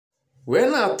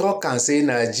When I talk and say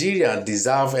Nigeria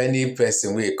deserve any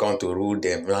person wey come to rule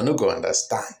them, I no go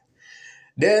understand.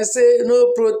 Dem say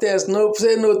no protest, no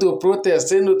say no to protest,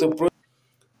 say no to protest.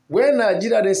 When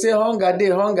Nigeria they say hunger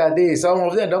dey, some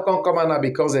of them don't come out now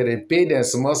because they pay them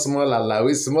small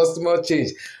allowance, small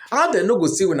change. How they no go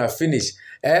see una finish?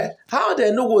 How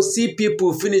they no go see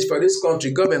people finish for this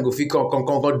country? Government go fit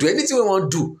come do anything we want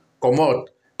do. Come out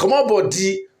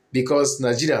body, because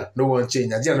Nigeria no one change.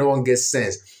 Nigeria no one get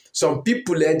sense. Some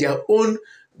people their own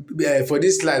for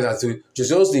this life that to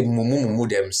just dey mumu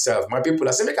themselves. My people,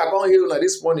 I say make I come here like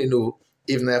this morning. No,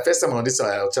 if na first time on this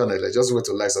channel, just go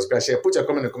to like, subscribe, share, put your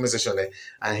comment in the comment section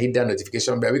and hit that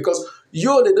notification bell, because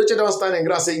Yul Edochie don stand in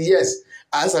ground say yes.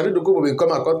 As I read the group bin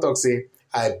come and come talk say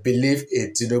I believe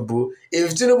in Tinubu.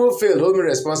 If Tinubu fail, hold me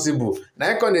responsible.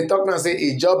 Now come they talk now say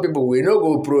e job people we no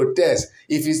go protest.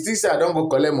 If you still say I don't go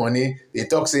collect money, they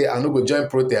talk say I no go join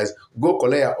protest. Go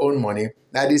collect your own money.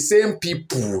 Now the same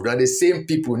people,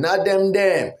 not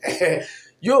them.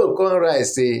 You come right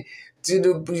say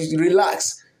Tinubu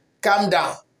relax, calm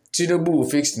down. Tinubu will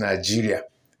fix Nigeria.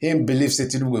 Him believe say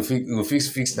Tinubu will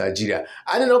fix Nigeria.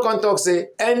 And he no come talk say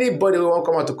anybody who want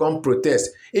come out to come protest,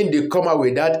 in the come out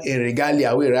with that in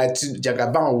regalia way, right?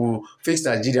 Jagaban will fix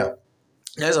Nigeria.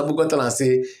 Yes, some people tell and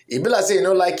say, if you say you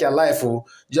don't like your life,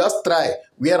 just try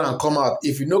wear and come out.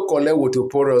 If you no collect what you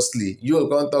porously, you will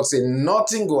come talk say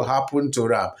nothing will happen to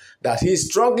Ram. That he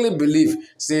strongly believe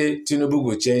say Tinubu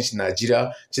will change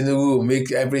Nigeria. Tinubu will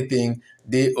make everything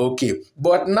dey okay.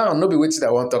 But now no be wetin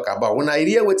I want talk about. When I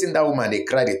hear wetin that woman they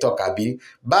cry, they talk abi.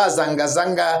 Ba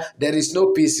zanga, there is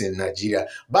no peace in Nigeria.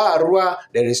 Ba arua,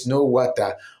 there is no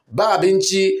water. Ba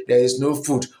Abinchi, there is no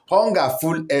food. Hunger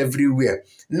full everywhere.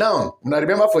 Now, when I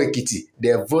remember for Ekiti,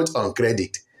 they vote on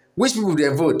credit. Which people they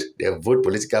vote? They vote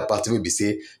political party will be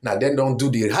say, now they don't do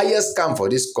the highest scam for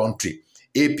this country,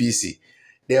 APC.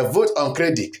 They vote on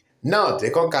credit. Now they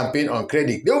come campaign on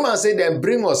credit. The woman say they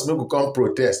bring us, we will come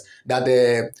protest. That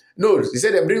no, they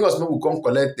say they bring us, we will come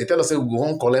collect. They tell us say we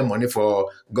won't collect money for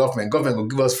government. Government will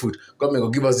give us food. Government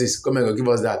will give us this. Government will give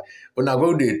us that. But now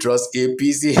go they trust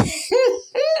APC.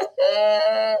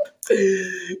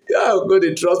 Yeah, go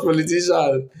they trust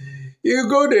politicians. You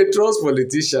go they trust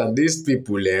politicians. These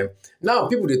people, now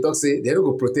people they talk say they don't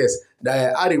go protest.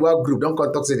 The Ariwa group don't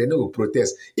come talk say they don't go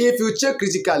protest. If you check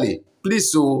critically,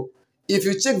 please, so if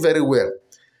you check very well,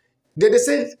 they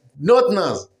say not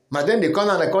now. But then they come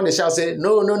and they shout say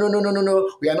no.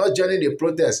 We are not joining the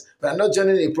protest. We are not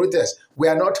joining the protest. We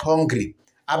are not hungry.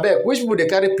 I beg, which people they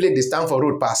carry plate they stand for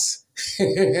road pass?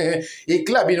 It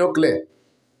clear, be no clear.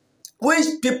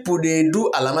 Which people they do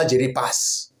alamajeri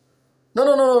pass?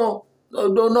 No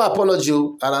apology.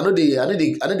 And I know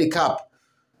the cap.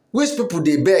 Which people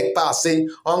they beg pass say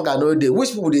hunger no day?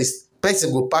 Which people they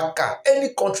person go park car?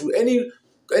 Any country,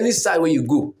 any side where you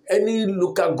go, any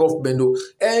local government,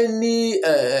 any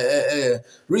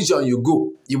region you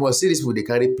go, you must see these people they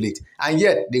carry plate. And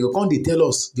yet they go come, they tell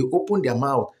us, they open their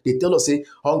mouth, they tell us say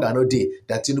hunger no day,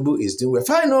 that Tinubu is doing well.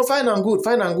 Fine and good.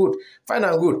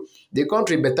 The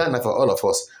country better now for all of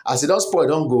us. As it don't spoil,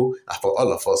 don't go for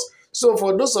all of us. So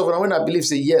for those of us when I believe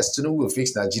say yes, Tinubu will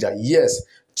fix Nigeria. Yes,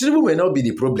 Tinubu may not be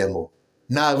the problem.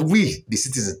 Now we, the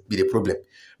citizens, be the problem.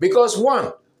 Because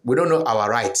one, we don't know our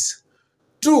rights.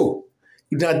 Two,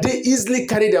 that they easily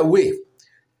carried away.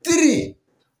 Three,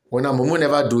 when a mumu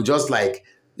never do, just like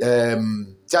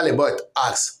Charlie Boy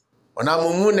asks, when a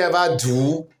mumu never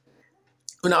do,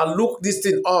 when I look this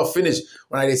thing all finished,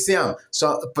 when I see them,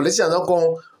 so politicians don't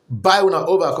come buy when I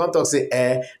over come talk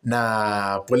say,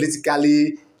 nah,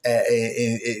 politically,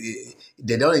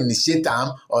 they don't initiate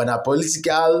them, or na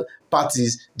political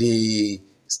parties, they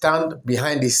stand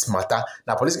behind this matter.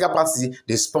 Now political parties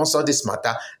they sponsor this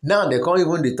matter. Now they can't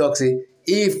even they talk say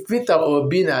if Peter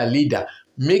Obi na leader,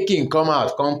 making come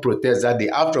out, come protest that day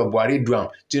after Buhari do am,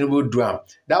 Tinubu do am.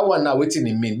 That one now waiting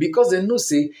in mean, because they know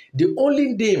say the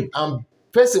only name and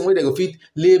person where they go fit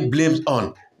lay blames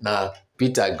on now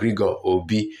Peter Gregor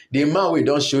Obi, the man we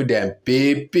don't show them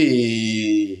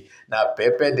Pepe. Now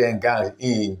Pepe then gang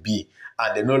in B,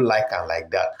 and they don't like and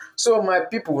like that. So my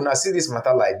people, when I see this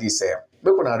matter like this,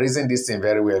 make una reason this thing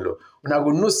very well. When I go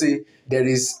know say there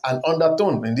is an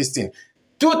undertone in this thing.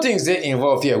 Two things they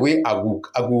involve here. Where I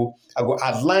go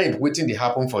outline wetin dey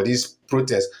happen for this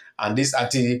protest and this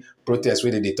anti-protest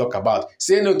where they talk about.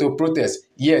 Say no to protest,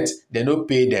 yet they no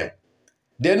pay them.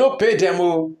 They no pay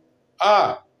them.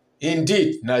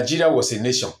 Indeed, Nigeria was a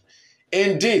nation.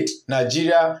 Indeed,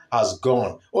 Nigeria has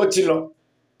gone. Otilo,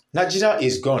 Nigeria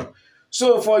is gone.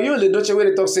 So for Yul Edochie, where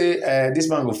they talk say this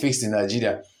man will fix in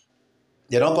Nigeria,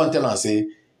 they don't come tell and say,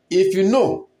 if you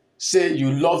know, say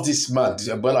you love this man,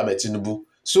 Bola Tinubu,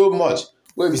 so much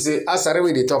wey be say asare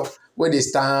wey dey talk wey dey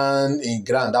stand in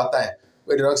ground that time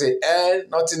wey dey talk say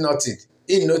nothing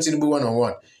he no Tinubu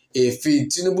one-on-one. If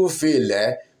Tinubu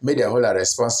fail, make dem hold am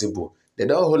responsible. They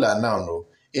don hold am now, no.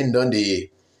 Him don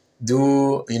dey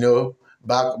do,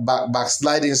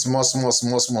 backsliding small.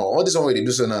 All this one wey dey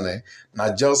do so now,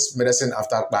 na just medicine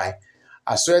after kpai.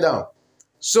 I swear down.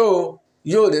 So,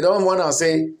 they don want to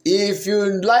say, if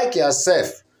you like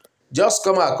yourself, just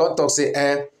come out and talk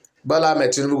say, Bola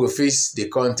Ahmed Tinubu go face the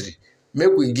country.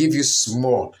 Make we give you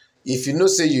small. If you know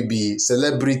say you be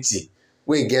celebrity,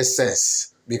 wey get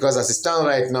sense. Because as it stand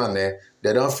right now, they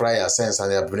don fry your sense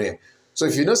and your brain. So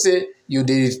if you know say you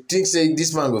dey think say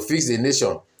this man go fix the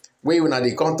nation, wey una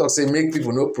dey come talk say make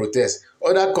people no protest.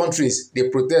 Other countries dey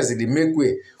protest, dey make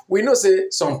way. We know say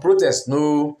some protests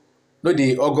no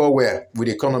dey augur well with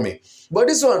the economy. But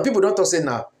this one, people don talk say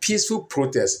na peaceful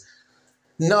protest.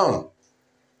 Now,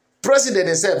 president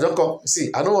himself don come. See,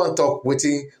 I no wan talk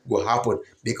wetin go happen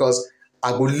because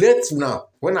I go let now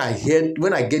when I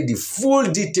get the full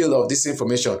detail of this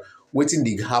information, wetin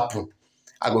dey happen,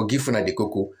 I go give una the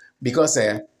koko because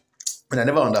I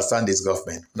never understand this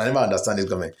government.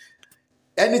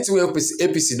 Anything wey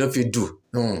APC no fit do,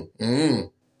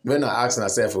 when I ask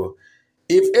myself,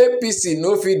 if APC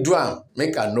no fit do am,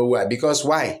 make I know why. Because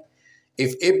why?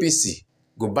 If APC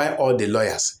go buy all the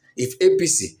lawyers, if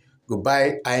APC go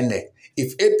buy INEC,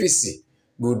 if APC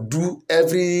go do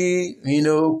every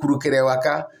kurukere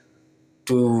waka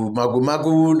to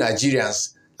magu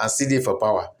Nigerians and still dey for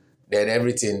power, then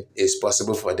everything is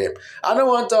possible for them. I don't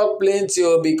want to talk plenty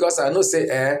because I know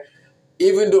say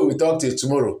even though we talk till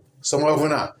tomorrow, some of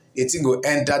una it go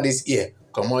enter this ear,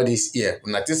 comot this ear.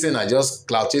 Una think say na just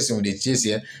cloud chasing we dey chase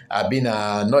here, abi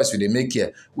na noise we dey make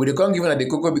here. We dey come give una the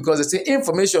koko because they say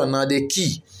information na the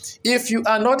key. If you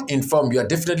are not informed, you are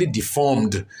definitely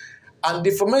deformed. And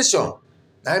deformation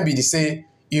na be the say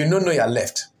you no know your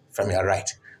left from your right.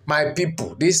 My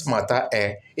people, this matter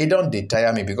it don dey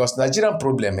tire me because Nigerian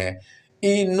problem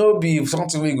e no be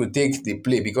something wey go take the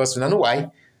play because una know why?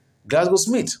 Glasgow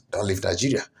Smith don leave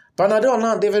Nigeria. Panadol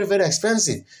now dey very, very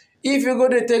expensive. If you go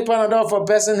dey take Panadol for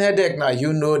person headache, now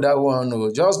you know that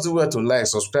one. Just do well to like,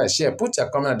 subscribe, share, put your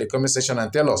comment in the comment section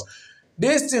and tell us.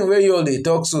 This thing where you all dey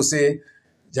talk so say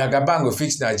Jagaban go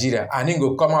fix Nigeria and him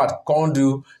go come out,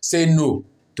 say no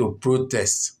to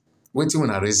protest. Wetin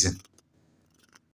una reason?